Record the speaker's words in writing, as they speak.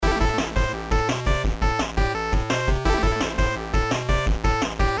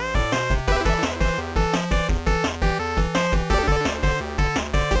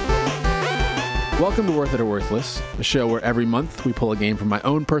Welcome to Worth It or Worthless, a show where every month we pull a game from my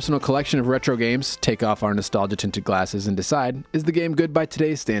own personal collection of retro games, take off our nostalgia-tinted glasses, and decide, is the game good by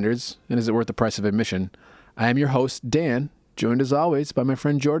today's standards, and is it worth the price of admission? I am your host, Dan, joined as always by my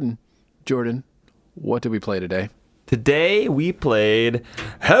friend Jordan. Jordan, what did we play today? Today we played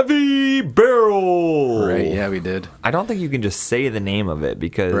Heavy Barrel. Right, yeah, we did. I don't think you can just say the name of it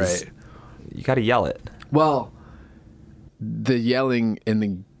because you got to yell it. Well, the yelling in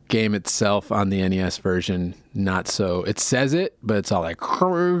the game itself on the NES version, not so. It says it, but it's all like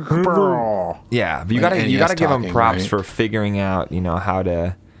yeah. But you gotta give them props for figuring out, how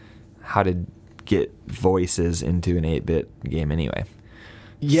to get voices into an 8-bit game anyway.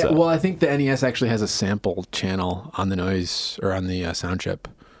 Yeah, so. Well, I think the NES actually has a sample channel on the noise or on the sound chip,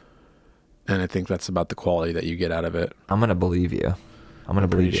 and I think that's about the quality that you get out of it. I'm gonna believe you. I'm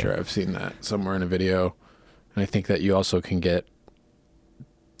pretty sure I've seen that somewhere in a video, and I think that you also can get.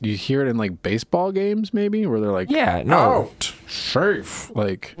 You hear it in like baseball games, maybe, where they're like, out, safe,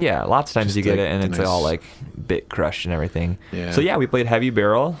 like. Yeah, lots of times you get it, and it's all like bit crushed and everything. Yeah. So yeah, we played Heavy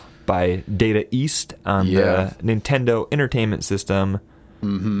Barrel by Data East on the Nintendo Entertainment System,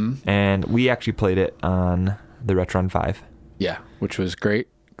 and we actually played it on the Retron 5. Yeah, which was great.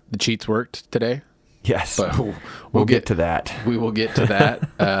 The cheats worked today. Yes, but we'll get to that. We will get to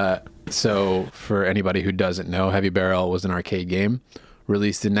that. So, for anybody who doesn't know, Heavy Barrel was an arcade game.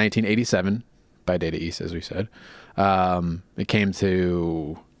 Released in 1987 by Data East, as we said. It came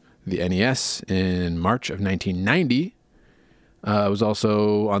to the NES in March of 1990. It was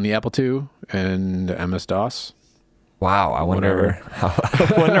also on the Apple II and MS-DOS. Wow, I wonder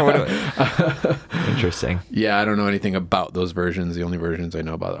what interesting. Yeah, I don't know anything about those versions. The only versions I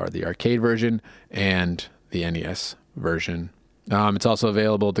know about are the arcade version and the NES version. It's also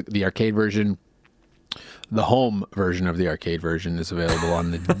available, the arcade version. The home version of the arcade version is available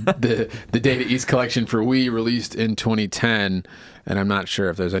on the Data East collection for Wii, released in 2010. And I'm not sure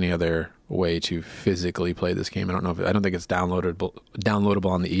if there's any other way to physically play this game. I don't think it's downloadable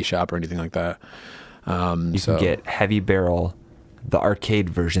on the eShop or anything like that. You can get Heavy Barrel, the arcade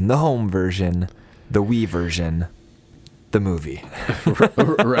version, the home version, the Wii version, the movie.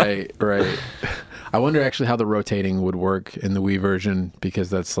 Right. I wonder actually how the rotating would work in the Wii version, because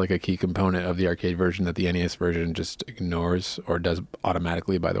that's like a key component of the arcade version that the NES version just ignores or does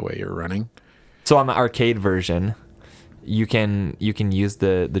automatically by the way you're running. So on the arcade version, you can use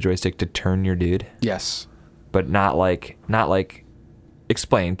the joystick to turn your dude. Yes. But not like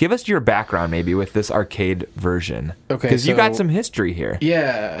explain. Give us your background maybe with this arcade version. Okay. Because you got some history here.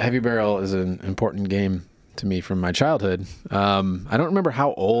 Yeah, Heavy Barrel is an important game to me from my childhood. I don't remember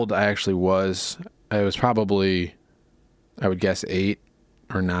how old I actually was. I was probably, I would guess, 8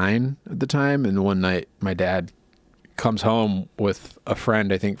 or 9 at the time. And one night, my dad comes home with a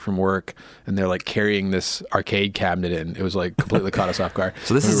friend, I think, from work, and they're like carrying this arcade cabinet in. It was like completely caught us off guard.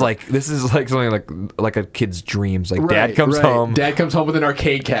 So this is like something like a kid's dreams. Like Dad comes home. Dad comes home with an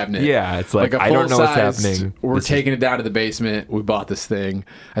arcade cabinet. Yeah, it's like I don't know what's happening. We're taking it down to the basement. We bought this thing.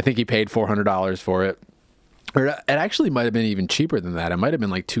 I think he paid $400 for it. Or it actually might have been even cheaper than that. It might have been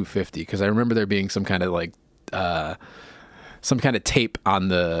like $250, because I remember there being some kind of like some kind of tape on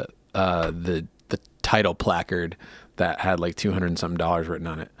the title placard that had like $200 and something written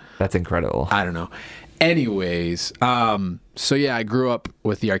on it. That's incredible. I don't know. Anyways, so yeah, I grew up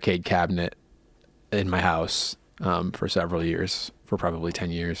with the arcade cabinet in my house for several years, for probably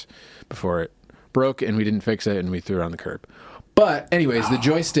 10 years before it broke and we didn't fix it and we threw it on the curb. But anyways, the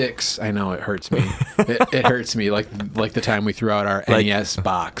joysticks, I know it hurts me. It hurts me like the time we threw out our NES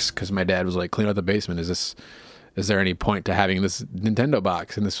box, because my dad was like, clean out the basement. Is there any point to having this Nintendo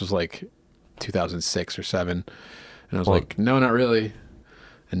box? And this was like 2006 or 7. And I was like, no, not really.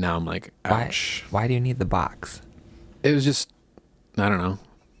 And now I'm like, ouch. Why do you need the box? It was just, I don't know.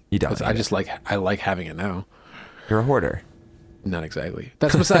 You don't. I like having it now. You're a hoarder. Not exactly.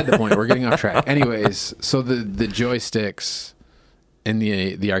 That's beside the point. We're getting off track. Anyways, so the joysticks in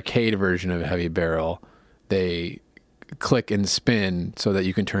the arcade version of Heavy Barrel, they click and spin so that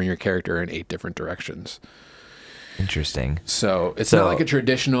you can turn your character in 8 different directions. Interesting. So it's not like a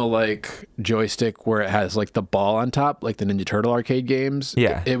traditional like joystick where it has like the ball on top, like the Ninja Turtle arcade games.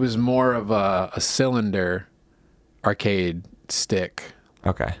 Yeah. It was more of a cylinder arcade stick.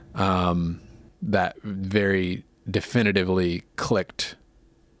 Okay. That very definitively clicked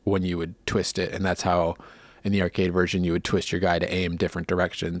when you would twist it, and that's how in the arcade version you would twist your guy to aim different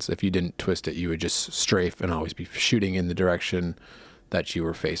directions. If you didn't twist it, you would just strafe and always be shooting in the direction that you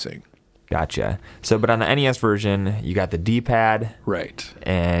were facing. Gotcha. So, but on the NES version, you got the D-pad, right?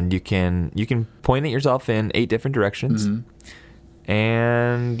 And you can point it yourself in 8 different directions,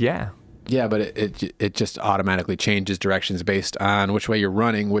 and yeah, Yeah, but it just automatically changes directions based on which way you're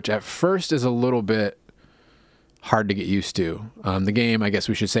running, which at first is a little bit hard to get used to. The game, I guess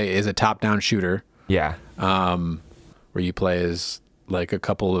we should say, is a top-down shooter. Yeah. Where you play as like a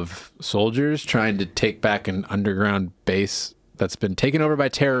couple of soldiers trying to take back an underground base that's been taken over by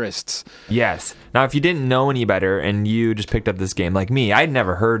terrorists. Yes. Now, if you didn't know any better and you just picked up this game like me, I'd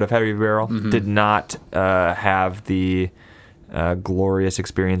never heard of Heavy Barrel. Did not have the glorious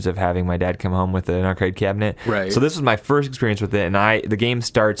experience of having my dad come home with an arcade cabinet. Right. So this was my first experience with it, and the game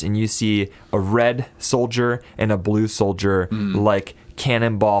starts and you see a red soldier and a blue soldier like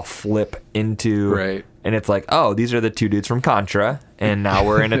cannonball flip into. Right. And it's like, oh, these are the two dudes from Contra, and now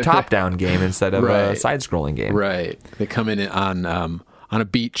we're in a top-down game instead of a side-scrolling game. Right. They come in on a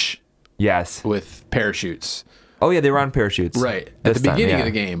beach. Yes. With parachutes. Oh, yeah, they were on parachutes. Right. At the beginning of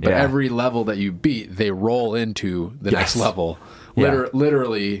the game. But every level that you beat, they roll into the next level.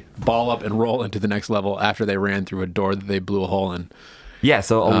 Literally ball up and roll into the next level after they ran through a door that they blew a hole in. Yeah,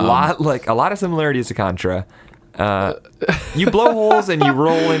 so a lot of similarities to Contra. You blow holes and you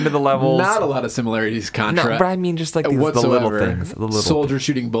roll into the levels. Not a lot of similarities to Contra. No, but I mean just like the little things. Soldier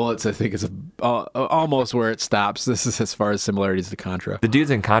shooting bullets, I think, is almost where it stops. This is as far as similarities to Contra. The dudes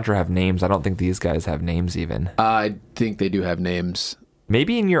in Contra have names. I don't think these guys have names even. I think they do have names.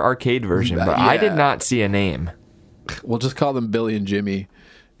 Maybe in your arcade version, but I did not see a name. We'll just call them Billy and Jimmy.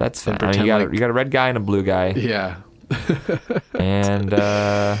 That's fine. I mean, you got a red guy and a blue guy. Yeah. And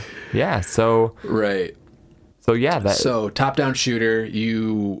so right. So yeah, so top-down shooter,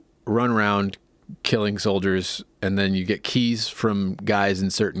 you run around killing soldiers, and then you get keys from guys in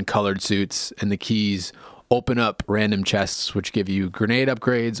certain colored suits, and the keys open up random chests, which give you grenade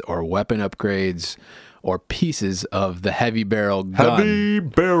upgrades or weapon upgrades or pieces of the heavy barrel gun. Heavy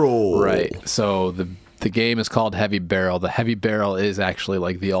barrel. Right. So the game is called Heavy Barrel. The heavy barrel is actually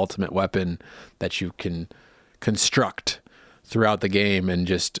like the ultimate weapon that you can construct throughout the game and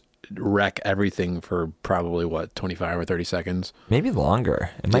just wreck everything for probably 25 or 30 seconds. Maybe longer.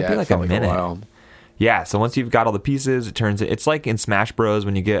 It might be like a minute. Yeah, so once you've got all the pieces, it's like in Smash Bros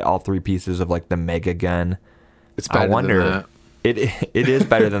when you get all three pieces of like the mega gun. It's better than that. It is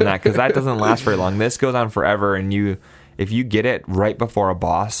better than that because that doesn't last very long. This goes on forever, and if you get it right before a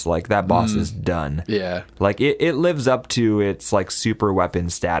boss, like that boss is done. Yeah. Like it lives up to its like super weapon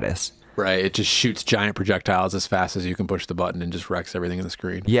status. Right, it just shoots giant projectiles as fast as you can push the button and just wrecks everything in the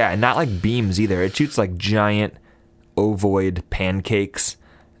screen. Yeah, and not like beams either. It shoots like giant ovoid pancakes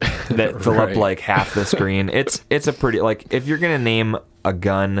that fill up like half the screen. It's a pretty, like, if you're gonna name a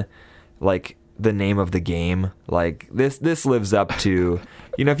gun like the name of the game, like this lives up to,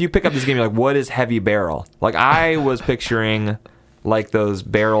 if you pick up this game, you're like, what is Heavy Barrel? Like I was picturing like those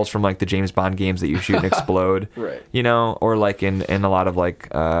barrels from like the James Bond games that you shoot and explode, right? Or like in a lot of like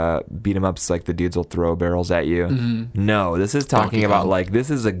beat 'em ups, like the dudes will throw barrels at you. Mm-hmm. No, this is talking about like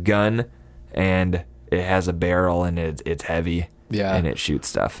this is a gun and it has a barrel and it's heavy. Yeah. And it shoots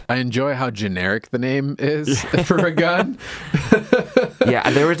stuff. I enjoy how generic the name is for a gun. Yeah,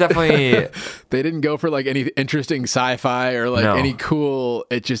 there was definitely... They didn't go for like any interesting sci-fi or like any cool...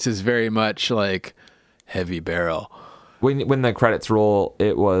 It just is very much like Heavy Barrel. When the credits roll,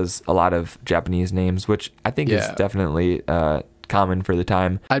 it was a lot of Japanese names, which I think is definitely common for the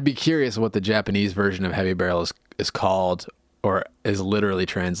time. I'd be curious what the Japanese version of Heavy Barrel is called or is literally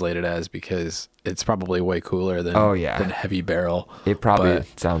translated as, because it's probably way cooler than Heavy Barrel. It probably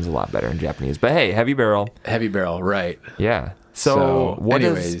sounds a lot better in Japanese. But hey, Heavy Barrel. Heavy Barrel, right. Yeah. So what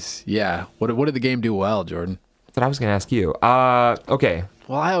did the game do well, Jordan? That's what I was going to ask you. Okay.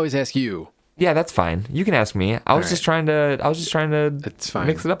 Well, I always ask you. Yeah, that's fine. You can ask me. I was just trying to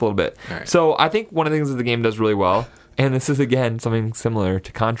mix it up a little bit. Right. So I think one of the things that the game does really well, and this is again something similar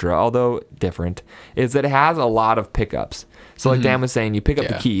to Contra, although different, is that it has a lot of pickups. So like Dan was saying, you pick up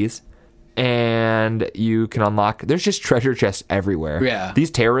the keys and you can unlock, there's just treasure chests everywhere. Yeah. These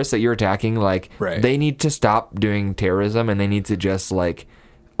terrorists that you're attacking, like they need to stop doing terrorism and they need to just like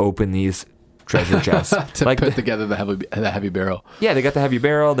open these treasure chests to like put together the heavy barrel. Yeah, they got the heavy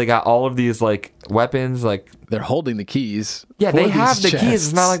barrel. They got all of these like weapons. Like they're holding the keys. Yeah, they have the keys.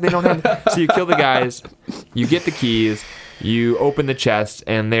 It's not like they don't have. So you kill the guys, you get the keys, you open the chest,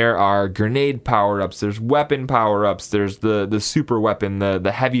 and there are grenade power ups. There's weapon power ups. There's the super weapon,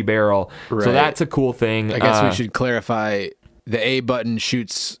 the heavy barrel. Right. So that's a cool thing. I guess we should clarify. The A button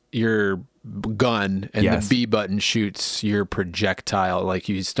shoots your gun and the B button shoots your projectile. Like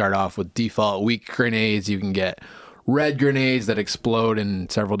you start off with default weak grenades. You can get red grenades that explode in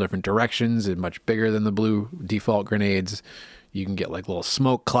several different directions and much bigger than the blue default grenades. You can get like little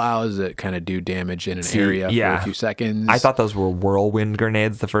smoke clouds that kind of do damage in an area for a few seconds. I thought those were whirlwind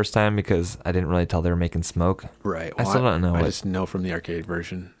grenades the first time because I didn't really tell they were making smoke. Right. Well, I still don't know. I just know from the arcade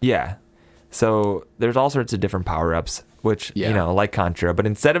version. Yeah. So there's all sorts of different power-ups, which, like Contra. But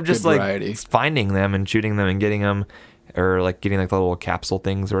instead of just finding them and shooting them and getting them, or like getting like the little capsule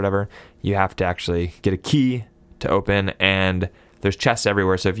things or whatever, you have to actually get a key to open, and there's chests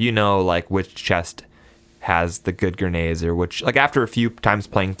everywhere. So if you know like which chest has the good grenades, or which, like after a few times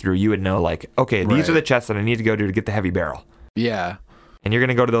playing through, you would know like, okay, these are the chests that I need to go to get the heavy barrel. Yeah. And you're going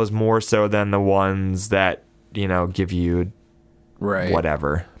to go to those more so than the ones that, give you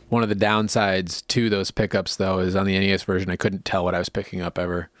whatever. One of the downsides to those pickups though is on the NES version, I couldn't tell what I was picking up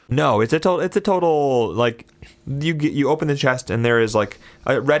ever. No, it's a total like you open the chest and there is like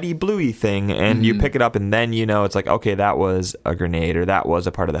a reddy bluey thing, and you pick it up and then it's like, okay, that was a grenade or that was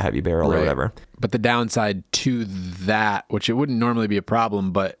a part of the heavy barrel or whatever. But the downside to that, which it wouldn't normally be a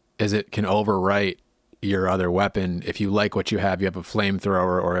problem, but is it can overwrite your other weapon. If you like what you have a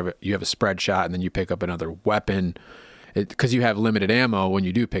flamethrower or you have a spread shot, and then you pick up another weapon, because you have limited ammo when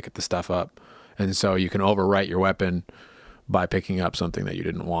you do pick the stuff up, and so you can overwrite your weapon by picking up something that you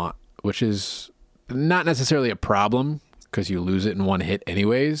didn't want, which is not necessarily a problem because you lose it in one hit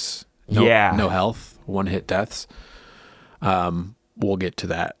anyways. No health, one hit deaths. We'll get to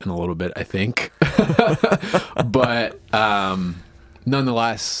that in a little bit, I think. But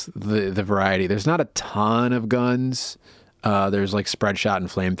nonetheless, the variety. There's not a ton of guns. There's like spread shot and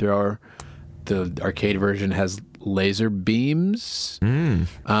flamethrower. The arcade version has laser beams.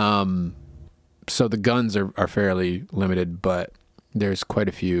 So the guns are fairly limited, but there's quite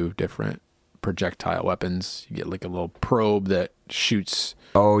a few different projectile weapons. You get like a little probe that shoots.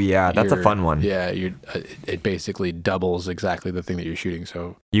 Oh yeah, that's a fun one. Yeah, it basically doubles exactly the thing that you're shooting.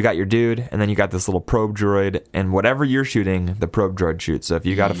 So you got your dude, and then you got this little probe droid, and whatever you're shooting, the probe droid shoots. So if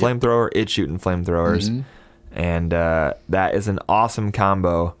you got a flamethrower, it's shooting flamethrowers, and that is an awesome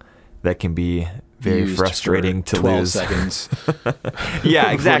combo that can be very frustrating to 12 lose. Seconds.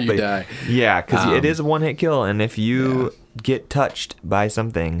 Yeah, exactly. You die. Yeah, because it is a one-hit kill, and if you get touched by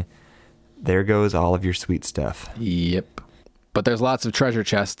something, there goes all of your sweet stuff. Yep. But there's lots of treasure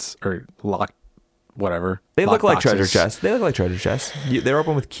chests or locked, whatever. They look like treasure chests. They're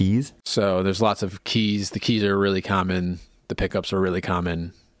open with keys. So there's lots of keys. The keys are really common. The pickups are really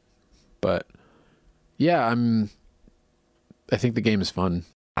common. But yeah, I think the game is fun.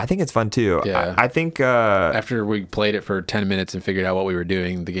 I think it's fun too. Yeah. I think after we played it for 10 minutes and figured out what we were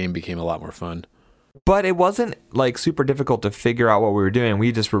doing, the game became a lot more fun. But it wasn't like super difficult to figure out what we were doing.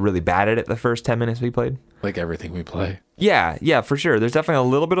 We just were really bad at it the first 10 minutes we played. Like everything we play. Yeah, for sure. There's definitely a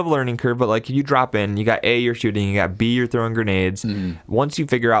little bit of a learning curve, but like you drop in, you got A, you're shooting, you got B, you're throwing grenades. Once you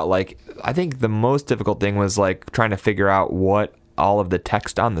figure out, like, I think the most difficult thing was like trying to figure out what all of the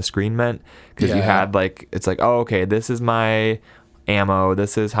text on the screen meant. Because you had like, it's like, oh, okay, this is my ammo,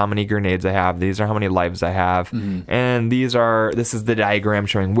 this is how many grenades I have, these are how many lives I have, and this is the diagram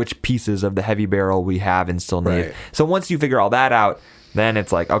showing which pieces of the heavy barrel we have and still need. So once you figure all that out, then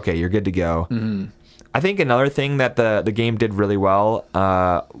it's like, okay, you're good to go. I think another thing that the game did really well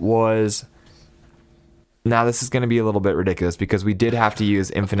was, now this is going to be a little bit ridiculous because we did have to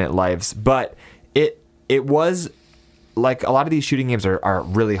use infinite lives, but it was like a lot of these shooting games are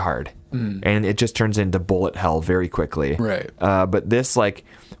really hard. And it just turns into bullet hell very quickly. Right. But this, like,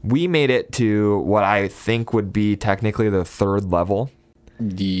 we made it to what I think would be technically the third level.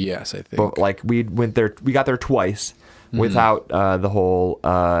 Yes, I think. But like we got there twice without the whole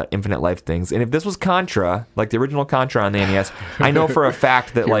infinite life things. And if this was Contra, like the original Contra on the NES, I know for a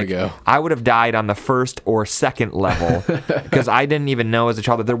fact that like I would have died on the first or second level because I didn't even know as a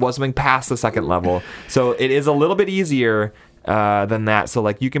child that there was something past the second level. So it is a little bit easier than that. So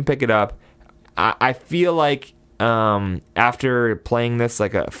like you can pick it up. I feel like after playing this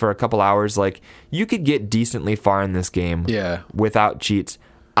like for a couple hours, like you could get decently far in this game without cheats.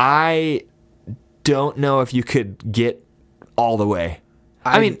 I don't know if you could get all the way.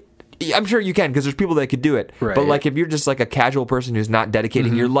 I mean, I'm sure you can because there's people that could do it. Right. But like if you're just like a casual person who's not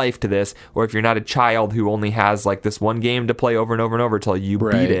dedicating your life to this, or if you're not a child who only has like this one game to play over and over and over till you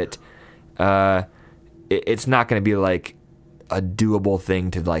beat it, it's not going to be like a doable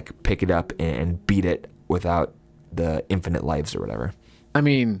thing to like pick it up and beat it without the infinite lives or whatever. I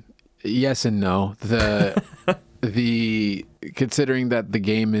mean, yes and no. The considering that the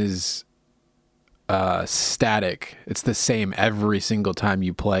game is static, it's the same every single time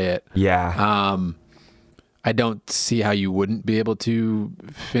you play it. Yeah. I don't see how you wouldn't be able to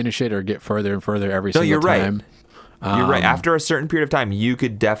finish it or get further and further every single time. You're right. You're right. After a certain period of time, you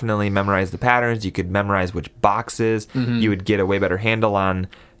could definitely memorize the patterns. You could memorize which boxes. You would get a way better handle on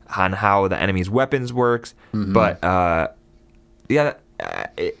how the enemy's weapons works. But yeah,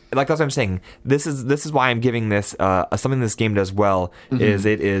 like that's what I'm saying. This is why I'm giving this something this game does well. Is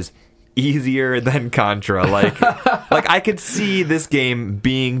it is easier than Contra. Like I could see this game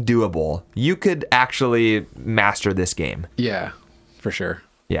being doable. You could actually master this game. Yeah, for sure.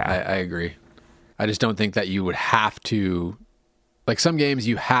 Yeah, I agree. I just don't think that you would have to, like some games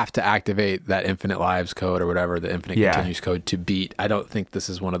you have to activate that infinite lives code or whatever, the infinite continues code to beat. I don't think this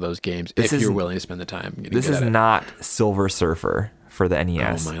is one of those games if you're willing to spend the time. This is not Silver Surfer for the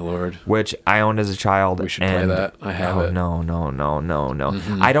NES. Oh my lord. Which I owned as a child. We should play that. I have it. No.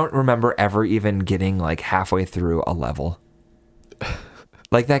 I don't remember ever even getting like halfway through a level.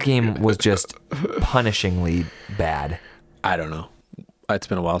 Like that game was just punishingly bad. I don't know. It's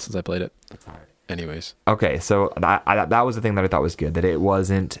been a while since I played it. Anyways. Okay, so that was the thing that I thought was good, that it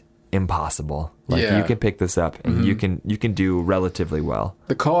wasn't impossible. Like you can pick this up and you can do relatively well.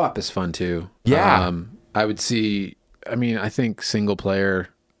 The co-op is fun too. Yeah. I think single player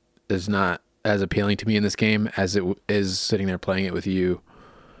is not as appealing to me in this game as it is sitting there playing it with you.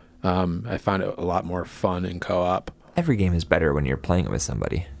 I found it a lot more fun in co-op. Every game is better when you're playing it with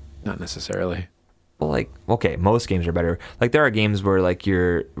somebody. Not necessarily. Well, like, okay, most games are better. Like there are games where like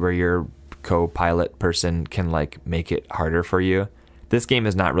your co-pilot person can like make it harder for you. This game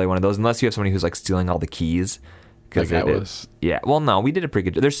is not really one of those unless you have somebody who's like stealing all the keys. Yeah. Well, no, we did a pretty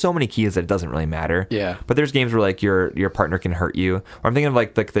good. There's so many keys that it doesn't really matter. Yeah. But there's games where like your partner can hurt you. Or I'm thinking of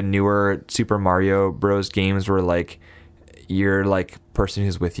like the newer Super Mario Bros. Games where like your like person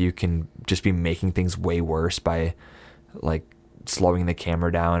who's with you can just be making things way worse by like slowing the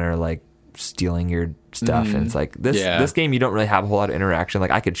camera down or like stealing your stuff. And it's like this game you don't really have a whole lot of interaction.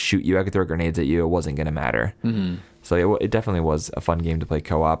 Like I could shoot you, I could throw grenades at you, it wasn't gonna matter. So it definitely was a fun game to play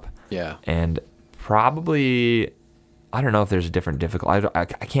co-op. Yeah. And probably I don't know if there's a different difficulty. I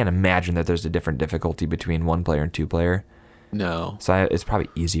can't imagine that there's a different difficulty between 1 player and 2 player. No. So it's probably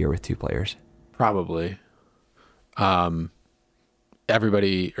easier with 2 players. Probably.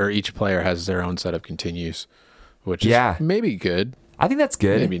 Everybody or each player has their own set of continues, which is maybe good. I think that's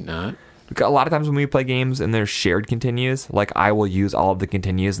good. Maybe not. A lot of times when we play games and there's shared continues, like I will use all of the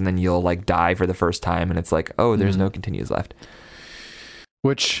continues and then you'll like die for the first time and it's like, oh, there's no continues left.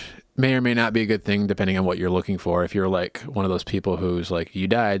 Which may or may not be a good thing depending on what you're looking for. If you're like one of those people who's like, you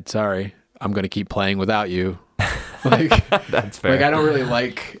died, sorry, I'm going to keep playing without you. Like that's fair. Like I don't really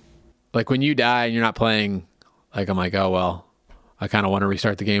like when you die and you're not playing, like I'm like, oh well, I kind of want to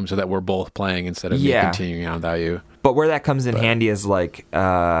restart the game so that we're both playing instead of me continuing on without you. But where that comes in handy is like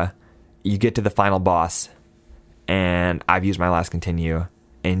you get to the final boss and I've used my last continue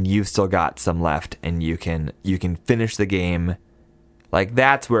and you've still got some left and you can finish the game. Like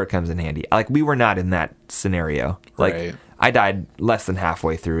that's where it comes in handy. Like we were not in that scenario. Like I died less than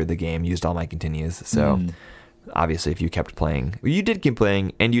halfway through the game, used all my continues. So obviously if you kept playing, you did keep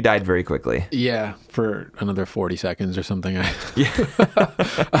playing and you died very quickly. Yeah, for another 40 seconds or something.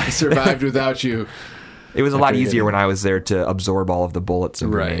 I survived without you. It was a lot easier when I was there to absorb all of the bullets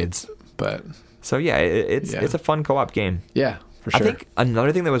and grenades. But so yeah, it's a fun co-op game. Yeah, for sure. I think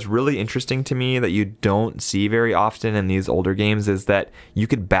another thing that was really interesting to me that you don't see very often in these older games is that you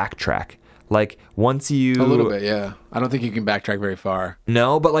could backtrack. Like once you a little bit, yeah. I don't think you can backtrack very far.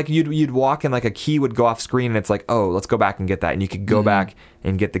 No, but like you'd walk and like a key would go off screen and it's like, oh, let's go back and get that, and you could go back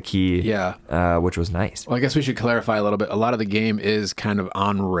and get the key. Yeah, which was nice. Well, I guess we should clarify a little bit. A lot of the game is kind of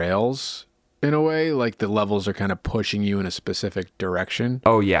on rails. In a way, like the levels are kind of pushing you in a specific direction.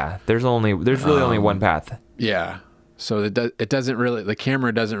 Oh yeah, there's really only one path. Yeah, so it doesn't really, the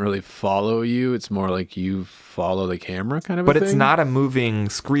camera doesn't really follow you. It's more like you follow the camera, kind of. But it's not a moving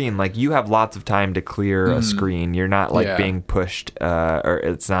screen. Like you have lots of time to clear a screen. You're not like being pushed, or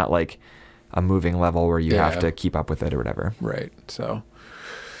it's not like a moving level where you have to keep up with it or whatever. Right. So.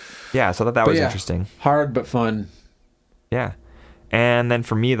 Yeah. So that was interesting. Hard but fun. Yeah. And then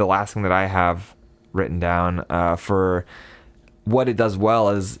for me, the last thing that I have written down for what it does well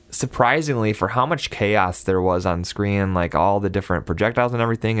is, surprisingly, for how much chaos there was on screen, like all the different projectiles and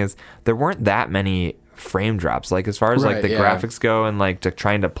everything, is there weren't that many frame drops. Like as far as like the graphics go and like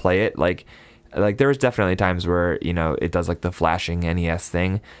trying to play it, like there was definitely times where, you know, it does like the flashing NES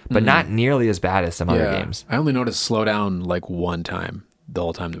thing, but not nearly as bad as some other games. I only noticed slowdown like one time. The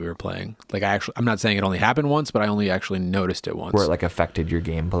whole time that we were playing. Like I'm not saying it only happened once, but I only actually noticed it once. Where it like affected your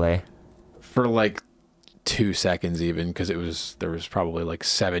gameplay? For like 2 seconds even, because there was probably like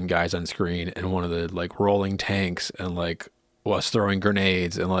 7 guys on screen and one of the like rolling tanks and like was throwing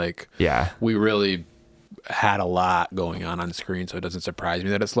grenades and like we really had a lot going on screen, so it doesn't surprise me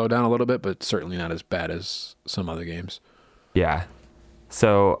that it slowed down a little bit, but certainly not as bad as some other games. Yeah.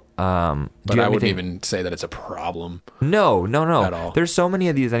 So, but I wouldn't even say that it's a problem. No. At all. There's so many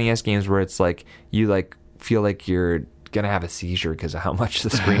of these NES games where it's like you like feel like you're gonna have a seizure because of how much the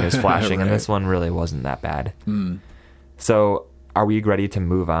screen is flashing, right. And this one really wasn't that bad. So, are we ready to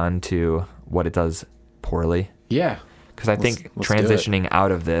move on to what it does poorly? Yeah. Because I think transitioning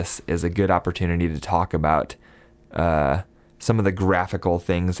out of this is a good opportunity to talk about some of the graphical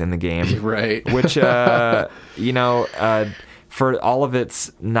things in the game, right? Which for all of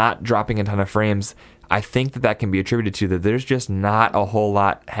its not dropping a ton of frames, I think that can be attributed to that there's just not a whole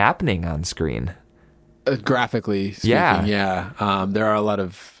lot happening on screen. Graphically speaking, yeah. There are a lot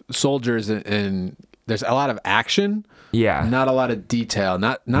of soldiers and there's a lot of action. Yeah. Not a lot of detail.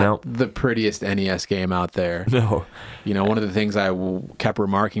 Not nope. The prettiest NES game out there. No. One of the things I kept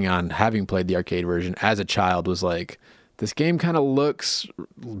remarking on having played the arcade version as a child was like, this game kind of looks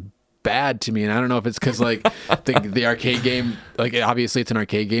bad to me, and I don't know if it's because like the arcade game, like obviously it's an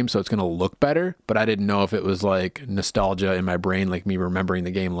arcade game, so it's gonna look better, but I didn't know if it was like nostalgia in my brain, like me remembering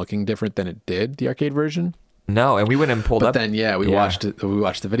the game looking different than it did the arcade version. No, and we went and pulled up. But then we watched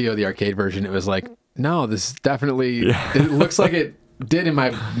the video of the arcade version. It was like, no, this definitely it looks like it did in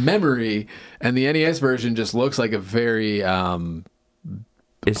my memory, and the NES version just looks like a very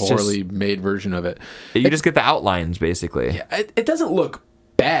poorly made version of it. You just get the outlines basically. Yeah, it doesn't look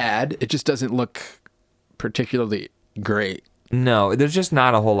bad. It just doesn't look particularly great. No, there's just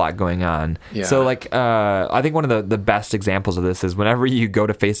not a whole lot going on. Yeah. So, like, I think one of the best examples of this is whenever you go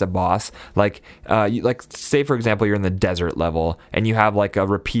to face a boss, like, say, for example, you're in the desert level, and you have, like, a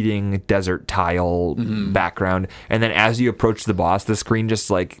repeating desert tile background, and then as you approach the boss, the screen just,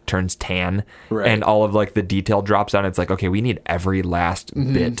 like, turns tan, right. And all of, like, the detail drops down. It's like, okay, we need every last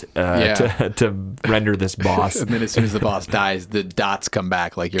bit to render this boss. And then as soon as the boss dies, the dots come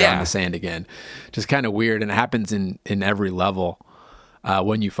back like you're on the sand again. Just kind of weird, and it happens in every level.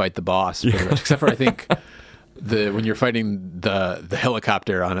 When you fight the boss, pretty much. Except for I think when you're fighting the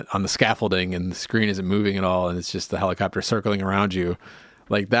helicopter on the scaffolding and the screen isn't moving at all, and it's just the helicopter circling around you,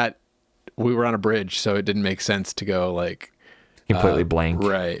 like that. We were on a bridge, so it didn't make sense to go like completely blank,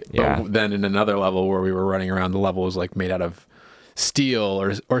 right? Yeah. But then in another level where we were running around, the level was like made out of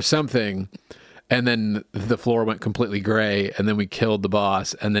steel or something. And then the floor went completely gray, and then we killed the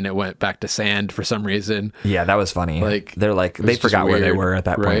boss, and then it went back to sand for some reason. Yeah, that was funny. Like they forgot where they were at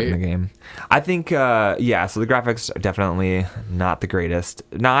that point in the game. I think, so the graphics are definitely not the greatest.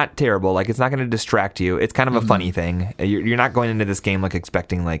 Not terrible. Like, it's not going to distract you. It's kind of a funny thing. You're not going into this game, like,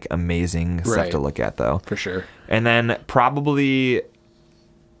 expecting, like, amazing stuff to look at, though. For sure. And then probably...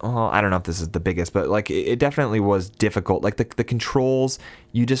 Well, I don't know if this is the biggest, but like it definitely was difficult. Like the controls,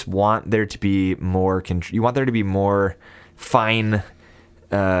 you just want there to be more. You want there to be more fine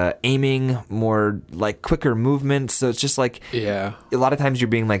aiming, more like quicker movements. So it's just like a lot of times you're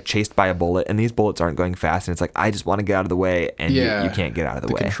being like chased by a bullet, and these bullets aren't going fast, and it's like I just want to get out of the way, and you can't get out of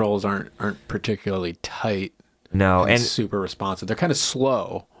the way. The controls aren't particularly tight. No, and super responsive. They're kind of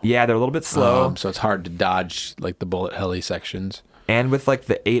slow. Yeah, they're a little bit slow, so it's hard to dodge like the bullet heli sections. And with like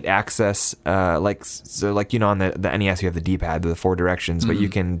the 8-axis, on the NES you have the D-pad, the 4 directions, but you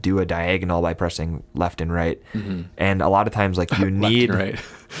can do a diagonal by pressing left and right. And a lot of times, like you need left and right.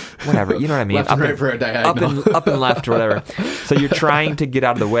 Whatever, you know what I mean. Left and right for a diagonal. Up and left or whatever. So you're trying to get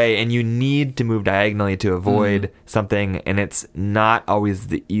out of the way, and you need to move diagonally to avoid something. And it's not always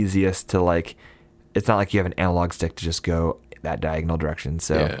the easiest to like. It's not like you have an analog stick to just go that diagonal direction.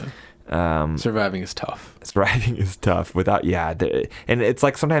 So. Yeah. Surviving is tough. Surviving is tough without, and it's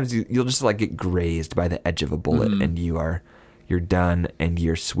like sometimes you'll just like get grazed by the edge of a bullet, and you're done, and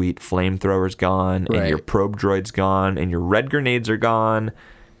your sweet flamethrower's gone, and your probe droid's gone, and your red grenades are gone,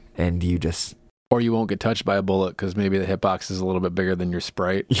 and you just... Or you won't get touched by a bullet because maybe the hitbox is a little bit bigger than your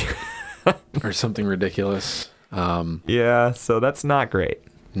sprite, or something ridiculous. So that's not great.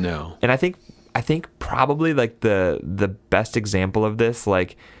 No. And I think probably like the best example of this,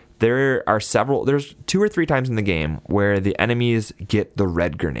 like... There's 2 or 3 times in the game where the enemies get the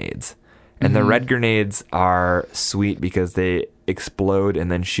red grenades. And the red grenades are sweet because they explode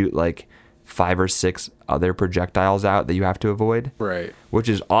and then shoot like 5 or 6 other projectiles out that you have to avoid. Right. Which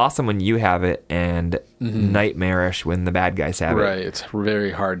is awesome when you have it, and nightmarish when the bad guys have it. Right. It's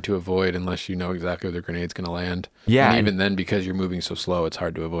very hard to avoid unless you know exactly where the grenade's going to land. Yeah. And even then, because you're moving so slow, it's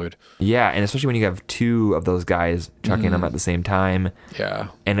hard to avoid. Yeah, and especially when you have 2 of those guys chucking them at the same time. Yeah.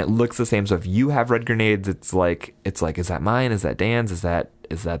 And it looks the same. So if you have red grenades, it's like, is that mine? Is that Dan's? Is that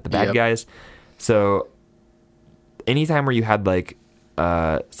the bad guys? So anytime where you had like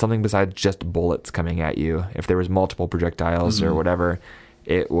something besides just bullets coming at you. If there was multiple projectiles or whatever,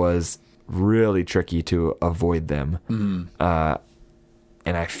 it was really tricky to avoid them.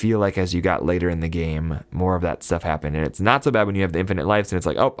 And I feel like as you got later in the game, more of that stuff happened. And it's not so bad when you have the infinite lives and it's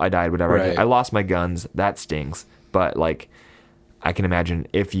like, oh, I died, whatever. Right. I lost my guns. That stings. But like, I can imagine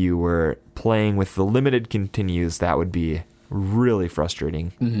if you were playing with the limited continues, that would be really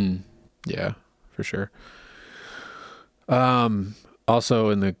frustrating. Yeah, for sure. Also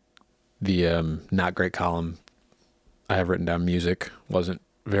in the not great column, I have written down music wasn't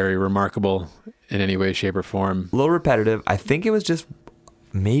very remarkable in any way, shape, or form. A little repetitive. I think it was just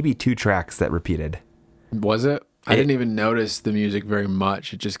maybe 2 tracks that repeated. Was it? I didn't even notice the music very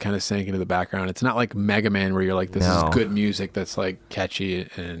much. It just kind of sank into the background. It's not like Mega Man where you're like, this is good music that's like catchy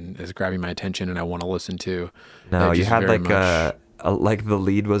and is grabbing my attention and I want to listen to. No, you had like the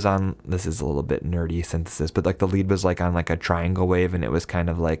lead was on, this is a little bit nerdy synthesis, but like the lead was like on like a triangle wave and it was kind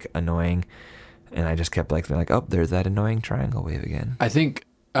of like annoying. And I just kept like, oh, there's that annoying triangle wave again. I think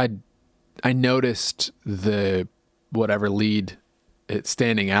I noticed the whatever lead it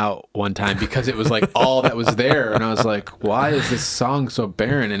standing out one time because it was like all that was there, and I was like, why is this song so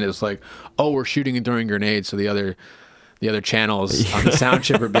barren? And it was like, oh, we're shooting and throwing grenades, so the other channels on the sound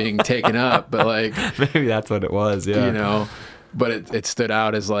chip are being taken up. But like, maybe that's what it was, yeah. You know, but it stood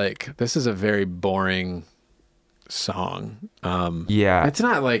out as like, this is a very boring song. Yeah, it's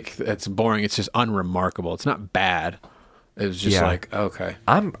not like it's boring, it's just unremarkable. It's not bad. It was just like, okay.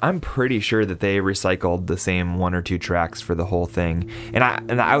 I'm pretty sure that they recycled the same 1 or 2 tracks for the whole thing, and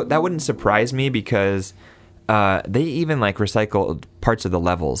I that wouldn't surprise me because they even like recycled parts of the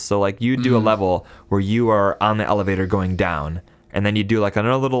levels. So like you do a level where you are on the elevator going down, and then you do like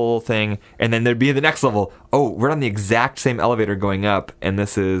another little thing, and then there'd be the next level. Oh, we're on the exact same elevator going up, and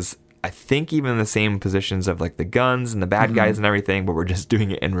this is, I think, even the same positions of like the guns and the bad guys and everything, but we're just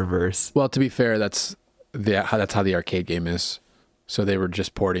doing it in reverse. Well, to be fair, that's how the arcade game is. So they were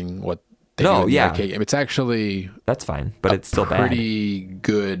just porting what they do in the arcade game. It's actually, that's fine, but it's still pretty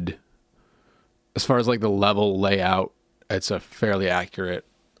good as far as like the level layout. It's a fairly accurate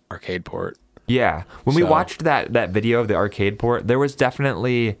arcade port. Yeah, when we watched that video of the arcade port, there was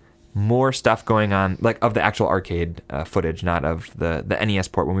definitely more stuff going on, like of the actual arcade footage, not of the NES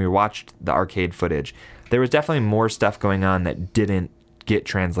port. When we watched the arcade footage, there was definitely more stuff going on that didn't get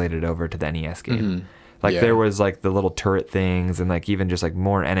translated over to the NES game. Like there was like the little turret things and like even just like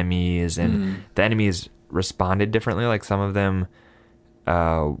more enemies, and the enemies responded differently. Like some of them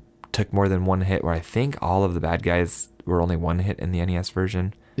took more than 1 hit, where I think all of the bad guys were only 1 hit in the NES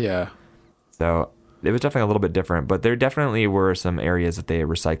version. Yeah. So it was definitely a little bit different, but there definitely were some areas that they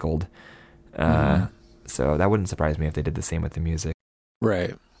recycled. So that wouldn't surprise me if they did the same with the music.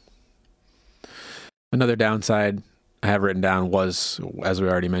 Right. Another downside I have written down was, as we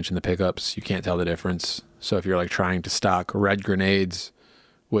already mentioned, the pickups. You can't tell the difference. So if you're like trying to stock red grenades,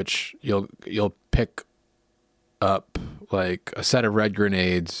 which you'll pick up like a set of red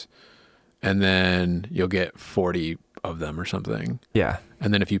grenades, and then you'll get 40 of them or something. Yeah.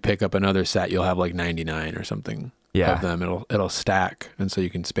 And then if you pick up another set, you'll have like 99 or something of them. It'll stack, and so you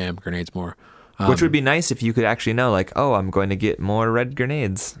can spam grenades more. Which would be nice if you could actually know, like, oh, I'm going to get more red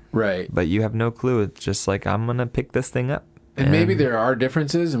grenades. Right. But you have no clue. It's just like, I'm going to pick this thing up. And maybe there are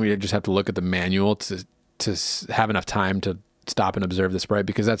differences, and we just have to look at the manual to have enough time to stop and observe the sprite,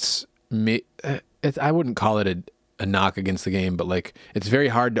 because that's me. I wouldn't call it a knock against the game, but like, it's very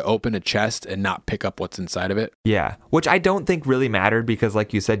hard to open a chest and not pick up what's inside of it. Yeah. Which I don't think really mattered, because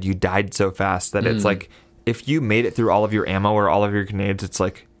like you said, you died so fast that it's like, if you made it through all of your ammo or all of your grenades, it's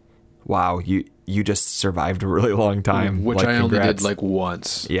like, wow, you just survived a really long time. Which like, I only congrats. did like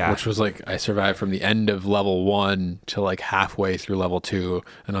once. Yeah. Which was like, I survived from the end of level 1 to like halfway through level 2.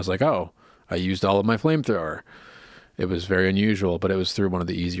 And I was like, oh, I used all of my flamethrower. It was very unusual, but it was through one of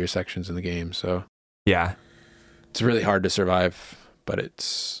the easier sections in the game. So yeah, it's really hard to survive, but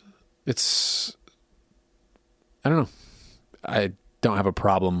it's I don't know. I don't have a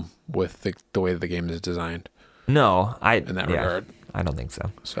problem with the way that the game is designed. No, in that regard. I don't think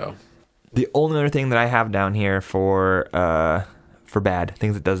so. So the only other thing that I have down here for bad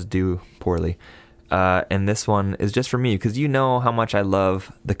things it does do poorly, and this one is just for me, because you know how much I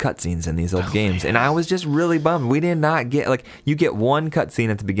love the cutscenes in these old games, and I was just really bummed we did not get, like, you get one cutscene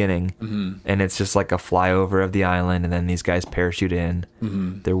at the beginning, and it's just like a flyover of the island, and then these guys parachute in.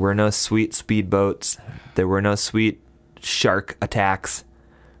 There were no sweet speedboats. There were no sweet shark attacks,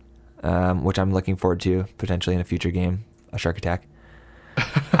 which I'm looking forward to potentially in a future game, a shark attack.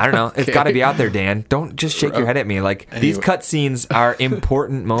 I don't know. It's got to be out there, Dan. Don't just shake your head at me. Like, these cutscenes are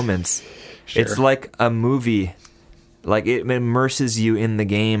important moments. Sure. It's like a movie Like, it immerses you in the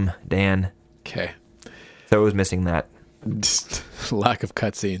game, Dan. Okay. So it was missing that. Just lack of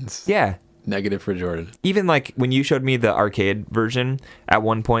cutscenes. Yeah. Negative for Jordan. Even, like, when you showed me the arcade version, at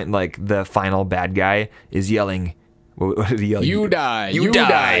one point, like, the final bad guy is yelling... What did he yell? You die. You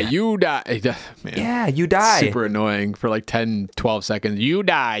die. You die. Man. Yeah, you die. Super annoying for like 10, 12 seconds. You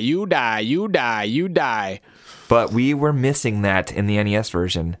die. You die. You die. You die. But we were missing that in the NES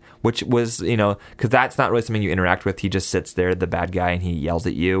version, which was, because that's not really something you interact with. He just sits there, the bad guy, and he yells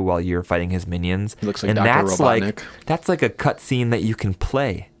at you while you're fighting his minions. He looks like and Dr. that's Robotnik. That's like a cutscene that you can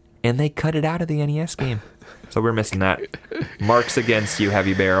play, and they cut it out of the NES game. So we're missing that. Marks against you,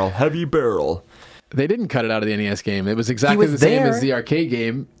 Heavy Barrel. Heavy Barrel. They didn't cut it out of the NES game. It was exactly the same as the arcade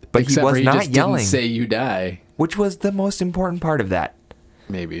game, but he was not just yelling. Didn't say you die, which was the most important part of that.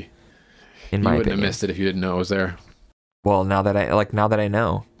 Maybe. In my opinion, you wouldn't have missed it if you didn't know it was there. Well, now that I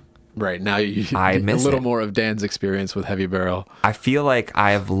know. Right now, I miss a little it. more of Dan's experience with Heavy Barrel. I feel like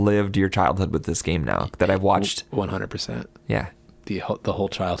I've lived your childhood with this game now that I've watched. 100%. Yeah. The whole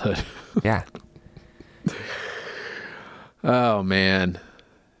childhood. Yeah. Oh man.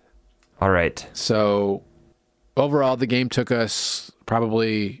 All right. So overall, the game took us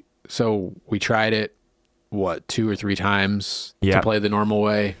probably. So we tried it, 2 or 3 times to play the normal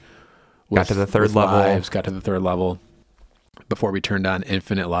way. Got to the third level. Got to the third level before we turned on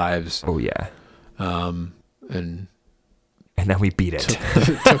infinite lives. Oh yeah. And then we beat it.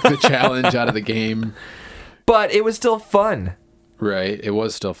 Took the challenge out of the game. But it was still fun. Right. It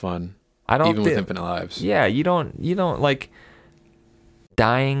was still fun. Even with infinite lives. Yeah, you don't like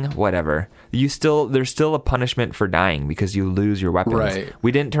dying, whatever. There's still a punishment for dying because you lose your weapons. Right.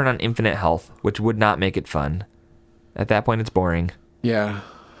 We didn't turn on infinite health, which would not make it fun. At that point it's boring. Yeah.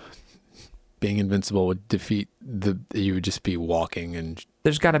 Being invincible would defeat you would just be walking, and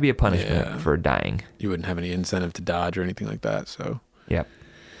there's got to be a punishment for dying. You wouldn't have any incentive to dodge or anything like that. So yep.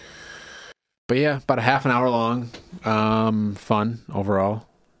 But yeah, about a half an hour long. Fun overall.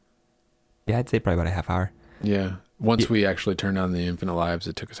 Yeah, I'd say probably about a half hour. Yeah. Once we actually turned on the infinite lives,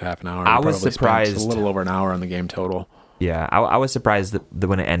 it took us half an hour. I was surprised. A little over an hour on the game total. Yeah, I was surprised that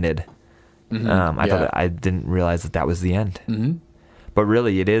when it ended. Mm-hmm. I didn't realize that was the end. Mm-hmm. But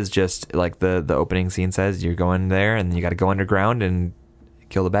really, it is just like the opening scene says. You're going there, and you got to go underground and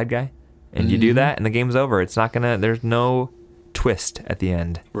kill the bad guy. And you do that, and the game's over. It's not gonna. There's no twist at the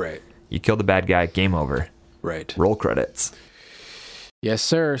end. Right. You kill the bad guy. Game over. Right. Roll credits. Yes,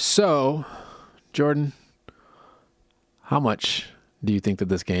 sir. So, Jordan, how much do you think that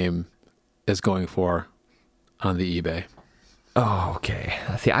this game is going for on the eBay? Oh, okay.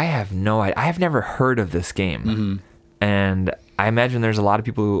 See, I have no idea. I have never heard of this game. Mm-hmm. And I imagine there's a lot of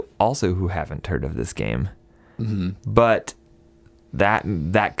people who haven't heard of this game. Mm-hmm. But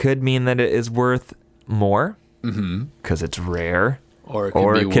that could mean that it is worth more because it's rare. Or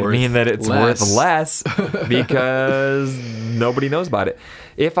it could mean that it's worth less because nobody knows about it.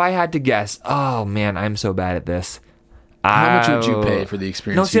 If I had to guess, oh man, I'm so bad at this. How much would you pay for the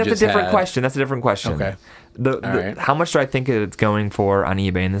experience? No, see, that's a different question. That's a different question. Okay. Right. How much do I think it's going for on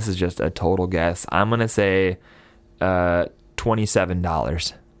eBay? And this is just a total guess. I'm gonna say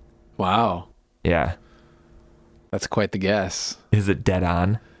 $27. Wow. Yeah. That's quite the guess. Is it dead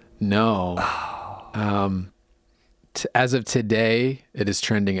on? No. As of today, it is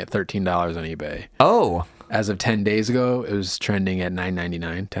trending at $13 on eBay. Oh. As of 10 days ago, it was trending at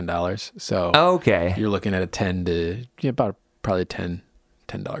 $9.99, $10. So okay, you're looking at about probably $10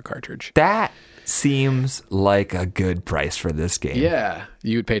 cartridge. That seems like a good price for this game. Yeah.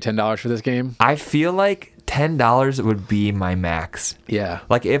 You would pay $10 for this game? I feel like $10 would be my max. Yeah.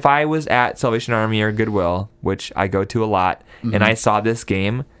 Like if I was at Salvation Army or Goodwill, which I go to a lot, and I saw this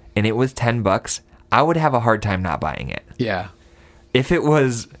game and it was $10, I would have a hard time not buying it. Yeah. If it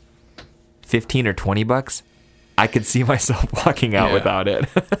was $15 or $20, I could see myself walking out without it.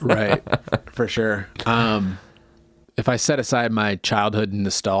 Right. For sure. If I set aside my childhood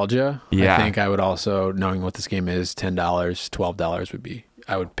nostalgia, I think I would also, knowing what this game is, $10, $12 would be,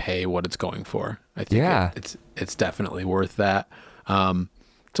 I would pay what it's going for. I think it's definitely worth that.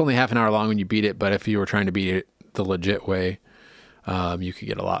 It's only half an hour long when you beat it, but if you were trying to beat it the legit way, you could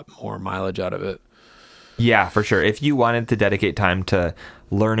get a lot more mileage out of it. Yeah, for sure. If you wanted to dedicate time to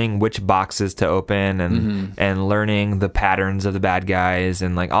learning which boxes to open and learning the patterns of the bad guys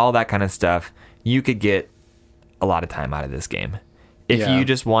and like all that kind of stuff, you could get a lot of time out of this game. If you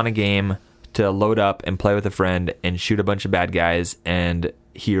just want a game to load up and play with a friend and shoot a bunch of bad guys and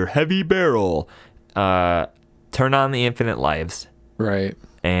hear Heavy Barrel, turn on the infinite lives. Right.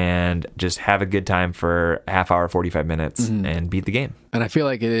 And just have a good time for a half hour, 45 minutes and beat the game. And I feel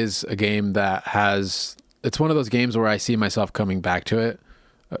like it is a game that has it's one of those games where I see myself coming back to it.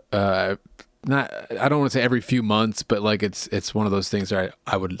 I don't want to say every few months, but like it's one of those things where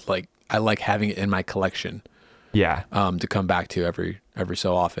I like having it in my collection. Yeah. To come back to every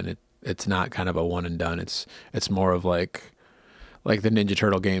so often. It's not kind of a one and done. It's more of like the Ninja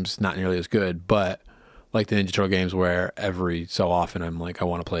Turtle games, not nearly as good, but like the Ninja Turtle games where every so often I'm like, I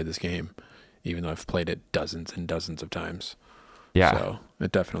want to play this game, even though I've played it dozens and dozens of times. Yeah. So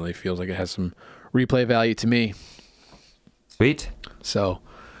it definitely feels like it has some replay value to me. Sweet. So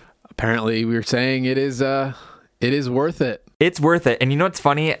apparently we were saying it is worth it. It's worth it. And you know what's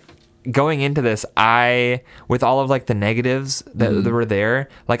funny? Going into this, with all of like the negatives that were there,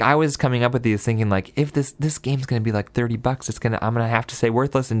 like I was coming up with these thinking like, if this game's going to be like $30, I'm going to have to say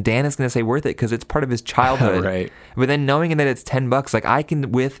worthless, and Dan is going to say worth it because it's part of his childhood. Right. But then knowing that it's $10, like I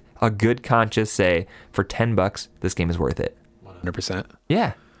can with a good conscience say for $10, this game is worth it. 100%.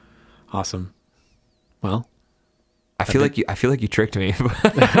 Yeah. Awesome. Well, I feel like you tricked me,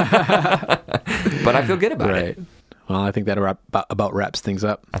 but I feel good about it. Well, I think that about wraps things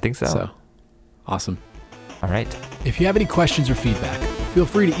up. I think so. So, awesome. All right. If you have any questions or feedback, feel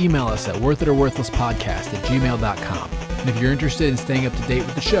free to email us at worthitoworthlesspodcast@gmail.com. And if you're interested in staying up to date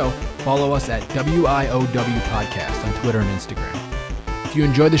with the show, follow us at WIOW Podcast on Twitter and Instagram. If you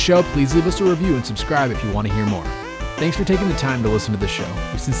enjoyed the show, please leave us a review and subscribe if you want to hear more. Thanks for taking the time to listen to the show.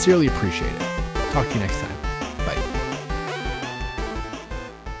 We sincerely appreciate it. Talk to you next time.